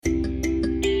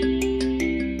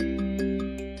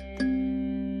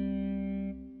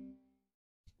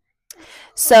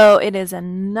So it is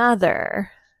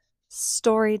another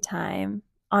story time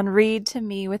on Read to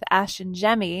Me with Ash and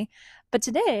Jemmy. But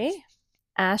today,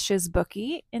 Ash is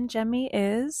Bookie and Jemmy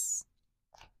is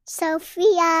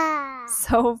Sophia.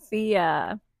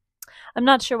 Sophia. I'm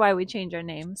not sure why we change our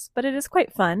names, but it is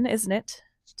quite fun, isn't it?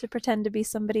 To pretend to be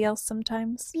somebody else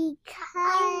sometimes.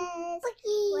 Because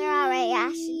we're already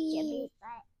Ash and Jemmy.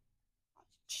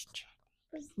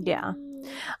 Yeah.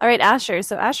 All right, Asher.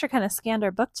 So Asher kind of scanned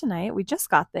our book tonight. We just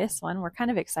got this one. We're kind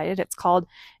of excited. It's called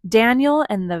Daniel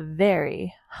and the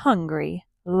Very Hungry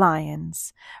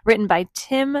Lions, written by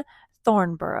Tim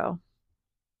Thornborough.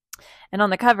 And on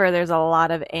the cover, there's a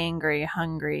lot of angry,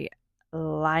 hungry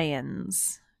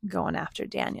lions going after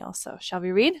Daniel. So shall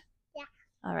we read? Yeah.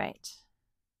 All right.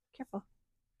 Careful.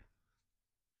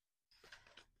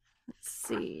 Let's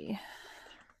see.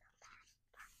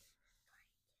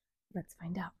 Let's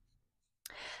find out.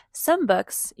 Some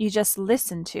books you just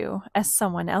listen to as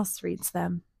someone else reads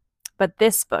them, but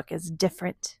this book is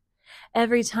different.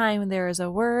 Every time there is a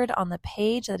word on the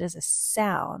page that is a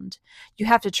sound, you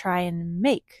have to try and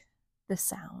make the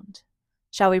sound.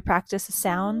 Shall we practice a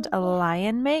sound a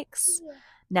lion makes? Yeah.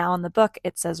 Now on the book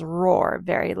it says roar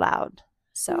very loud.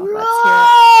 So Roar! let's hear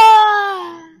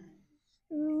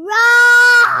it.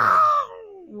 Roar!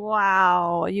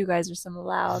 Wow, you guys are some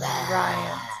loud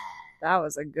lions. That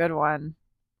was a good one.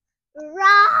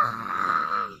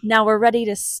 Roar! Now we're ready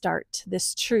to start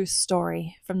this true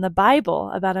story from the Bible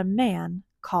about a man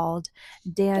called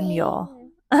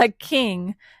Daniel, a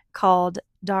king called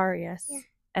Darius,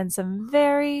 and some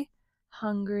very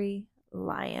hungry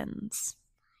lions.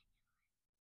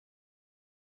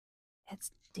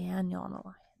 It's Daniel and the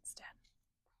lions, Dad.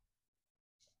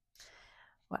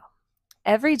 Well,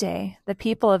 every day the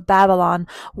people of Babylon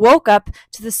woke up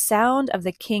to the sound of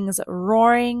the king's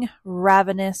roaring,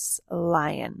 ravenous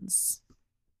lions.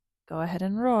 Go ahead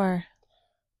and roar.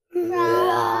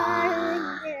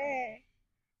 Roar!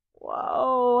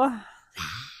 Whoa.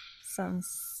 Some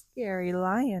scary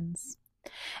lions.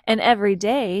 And every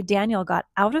day Daniel got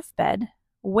out of bed,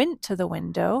 went to the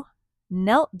window,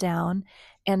 knelt down,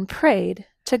 and prayed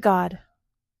to God.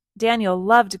 Daniel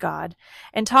loved God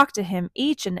and talked to him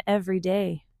each and every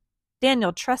day.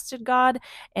 Daniel trusted God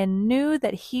and knew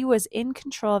that he was in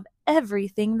control of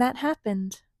everything that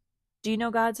happened. Do you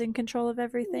know God's in control of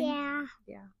everything? Yeah.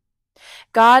 Yeah.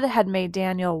 God had made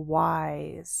Daniel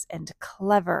wise and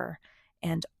clever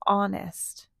and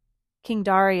honest. King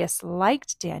Darius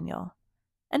liked Daniel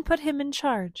and put him in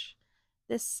charge.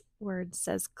 This word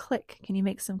says click. Can you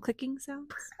make some clicking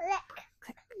sounds? Click. Click.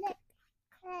 Click.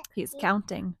 Click. He's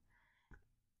counting.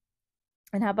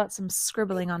 And how about some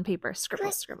scribbling on paper? Scribble,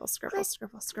 Click. scribble, scribble, Click.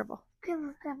 scribble, scribble.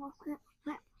 Scribble, scribble, scribble,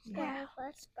 scribble. Yeah.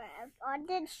 Or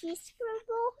did she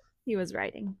scribble? He was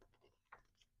writing.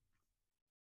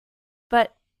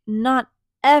 But not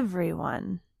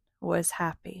everyone was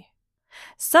happy.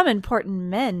 Some important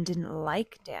men didn't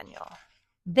like Daniel.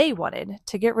 They wanted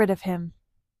to get rid of him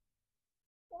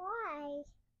Why?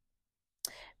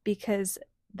 because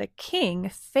the king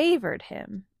favored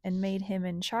him and made him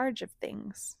in charge of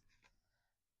things.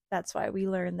 That's why we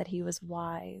learned that he was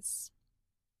wise.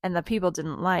 And the people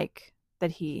didn't like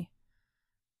that he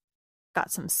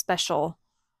got some special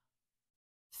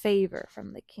favor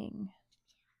from the king.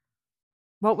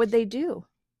 What would they do?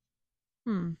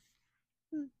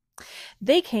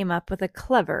 They came up with a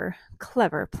clever,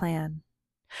 clever plan.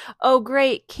 Oh,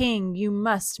 great king, you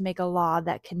must make a law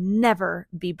that can never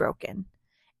be broken.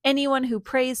 Anyone who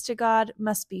prays to God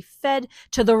must be fed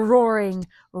to the roaring,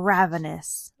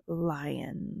 ravenous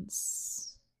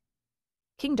lions.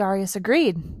 King Darius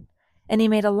agreed, and he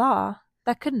made a law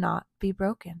that could not be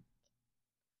broken.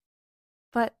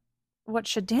 But what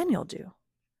should Daniel do?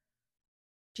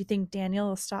 Do you think Daniel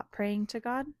will stop praying to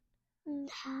God?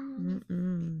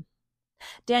 Mm-mm.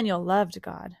 Daniel loved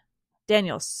God.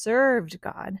 Daniel served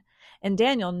God. And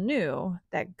Daniel knew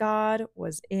that God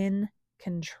was in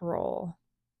control.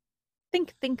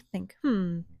 Think, think, think.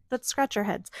 Let's scratch our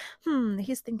heads.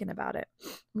 He's thinking about it.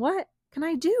 What can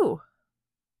I do?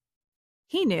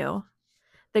 He knew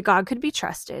that God could be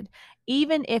trusted,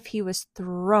 even if he was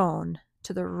thrown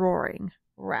to the roaring,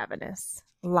 ravenous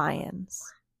lions.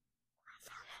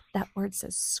 That word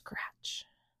says scratch.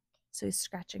 So he's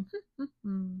scratching.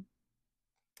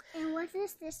 And what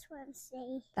does this one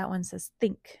say? That one says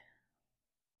think.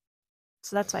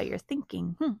 So that's why you're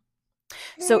thinking.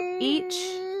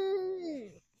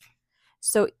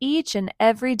 So each and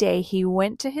every day he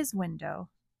went to his window,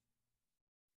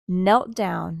 knelt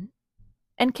down,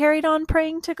 and carried on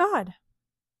praying to God.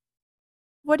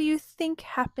 What do you think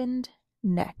happened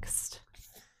next?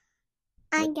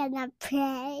 I'm gonna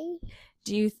pray.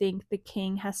 Do you think the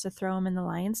king has to throw him in the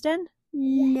lion's den?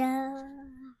 No.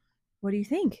 What do you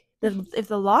think? If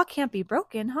the law can't be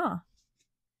broken, huh?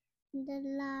 The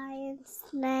lion's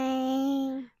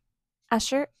name.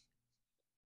 Asher,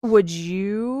 would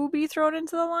you be thrown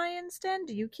into the lion's den?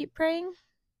 Do you keep praying?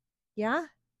 Yeah?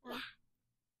 Yeah.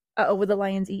 Uh-oh, would the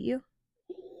lions eat you?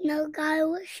 No, God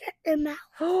will shut them out.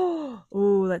 Oh,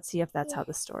 let's see if that's how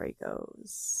the story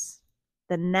goes.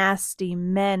 The nasty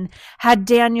men had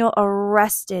Daniel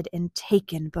arrested and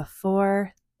taken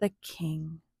before the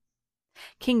king.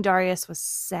 King Darius was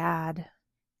sad.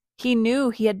 He knew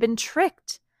he had been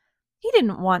tricked. He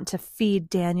didn't want to feed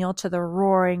Daniel to the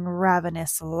roaring,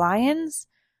 ravenous lions,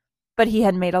 but he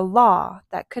had made a law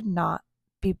that could not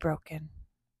be broken.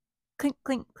 Clink,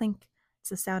 clink, clink. It's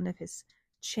the sound of his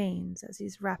chains as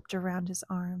he's wrapped around his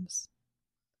arms.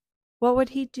 What would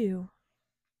he do?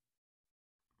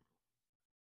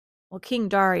 Well, King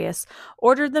Darius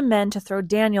ordered the men to throw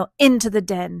Daniel into the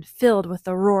den filled with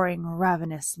the roaring,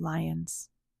 ravenous lions.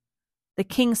 The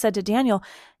king said to Daniel,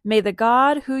 "May the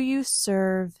God who you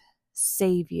serve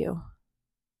save you."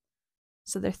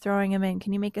 So they're throwing him in.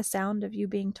 Can you make a sound of you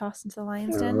being tossed into the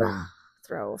lion's den?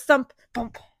 Throw. Thump.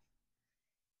 Bump.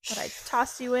 Should I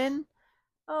toss you in?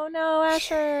 Oh no,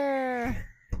 Asher.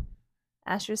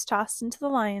 Asher's tossed into the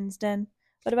lion's den.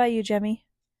 What about you, Jemmy?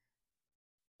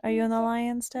 Are you in the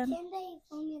lion's den?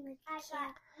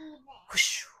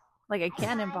 Whoosh, like a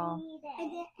cannonball.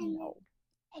 No.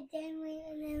 And then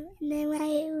when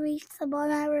I reach the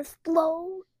ball, I will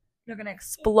explode. You're going to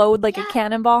explode like a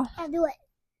cannonball? I'll do it.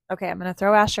 Okay, I'm going to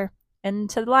throw Asher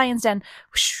into the lion's den.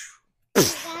 Whoosh.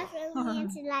 Can't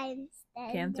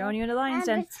throw you into the lion's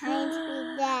den.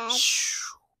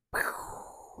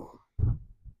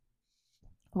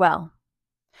 Well,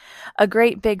 a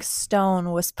great big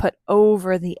stone was put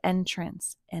over the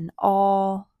entrance, and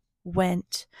all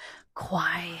went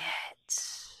quiet.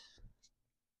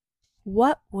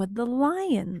 What would the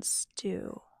lions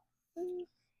do?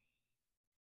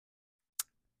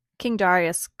 King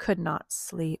Darius could not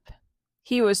sleep.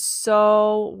 He was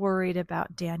so worried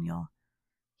about Daniel.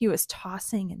 He was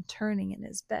tossing and turning in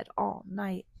his bed all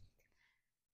night.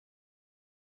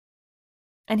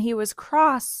 And he was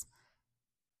cross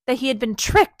that he had been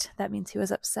tricked. That means he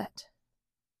was upset.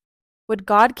 Would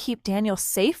God keep Daniel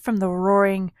safe from the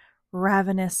roaring,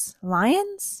 ravenous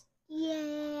lions?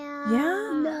 Yeah.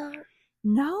 Yeah? No.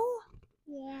 No?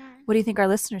 Yeah. What do you think our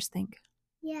listeners think?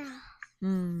 Yeah.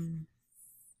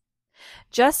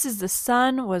 Just as the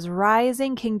sun was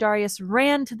rising, King Darius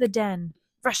ran to the den.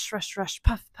 Rush, rush, rush,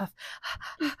 puff, puff.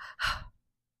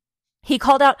 He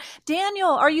called out, "Daniel,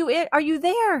 are you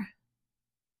there?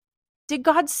 Did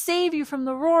God save you from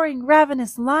the roaring,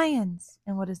 ravenous lions?"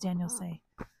 And what does Daniel say?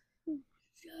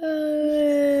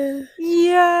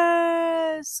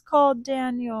 Yes, called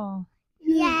Daniel.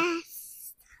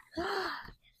 Yes.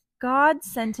 God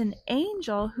sent an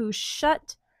angel who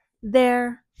shut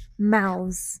their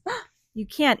mouths. You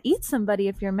can't eat somebody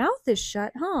if your mouth is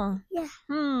shut, huh? Yeah.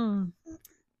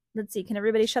 Let's see. Can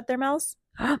everybody shut their mouths?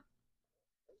 Hello,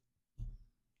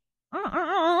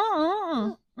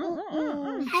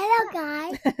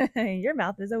 guys. Your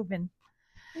mouth is open.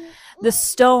 The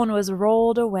stone was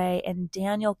rolled away, and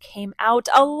Daniel came out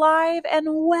alive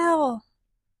and well.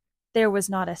 There was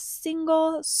not a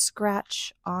single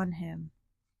scratch on him.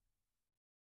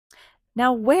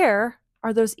 "Now where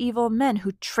are those evil men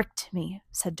who tricked me?"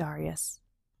 said Darius.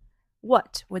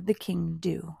 What would the king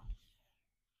do?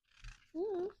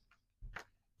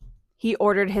 He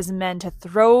ordered his men to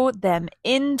throw them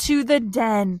into the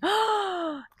den.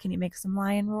 Can you make some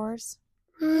lion roars?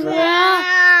 Wow.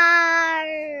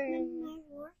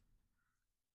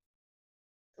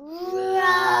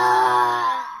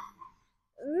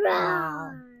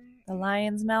 The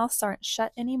lion's mouths aren't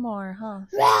shut anymore, huh?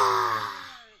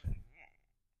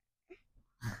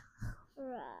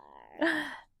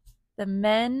 The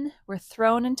men were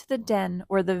thrown into the den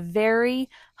where the very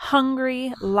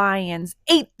hungry lions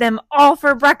ate them all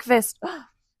for breakfast.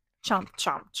 Chomp,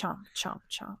 chomp, chomp, chomp,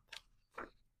 chomp.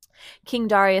 King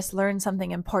Darius learned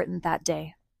something important that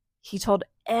day. He told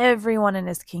everyone in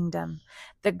his kingdom,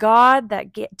 the God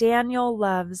that Daniel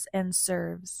loves and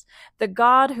serves, the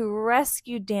God who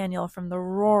rescued Daniel from the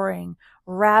roaring,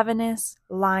 ravenous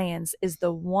lions, is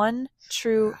the one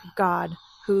true God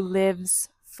who lives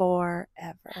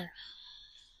forever.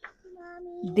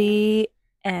 The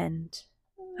end.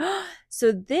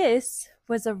 So this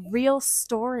was a real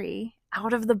story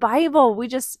out of the Bible. We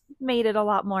just made it a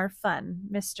lot more fun.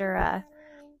 Mr.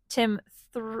 Tim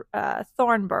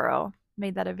Thornborough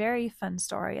made that a very fun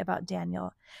story about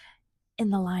Daniel in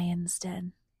the lion's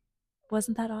den.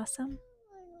 Wasn't that awesome?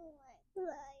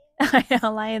 I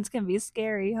know lions can be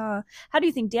scary, huh? How do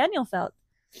you think Daniel felt?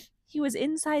 He was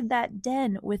inside that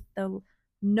den with the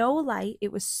no light.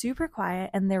 It was super quiet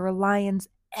and there were lions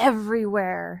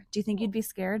everywhere. Do you think you'd be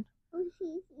scared?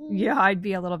 Yeah, I'd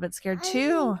be a little bit scared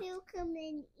too.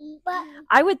 But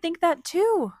I would think that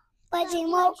too. they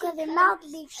won't because their mouth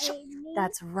be shut.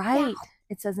 That's right.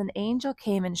 It says an angel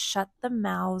came and shut the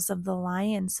mouths of the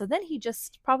lions. So then he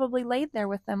just probably laid there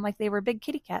with them like they were big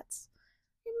kitty cats.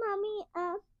 Hey,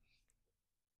 Mommy,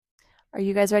 Are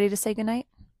you guys ready to say goodnight?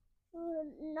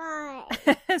 good night.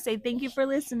 Say thank you for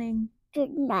listening.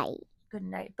 Good night. Good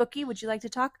night. Bookie, would you like to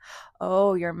talk?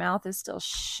 Oh, your mouth is still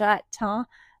shut, huh?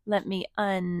 Let me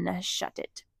unshut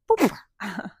it. Boop.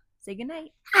 Say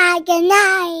goodnight. Hi, good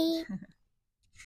night.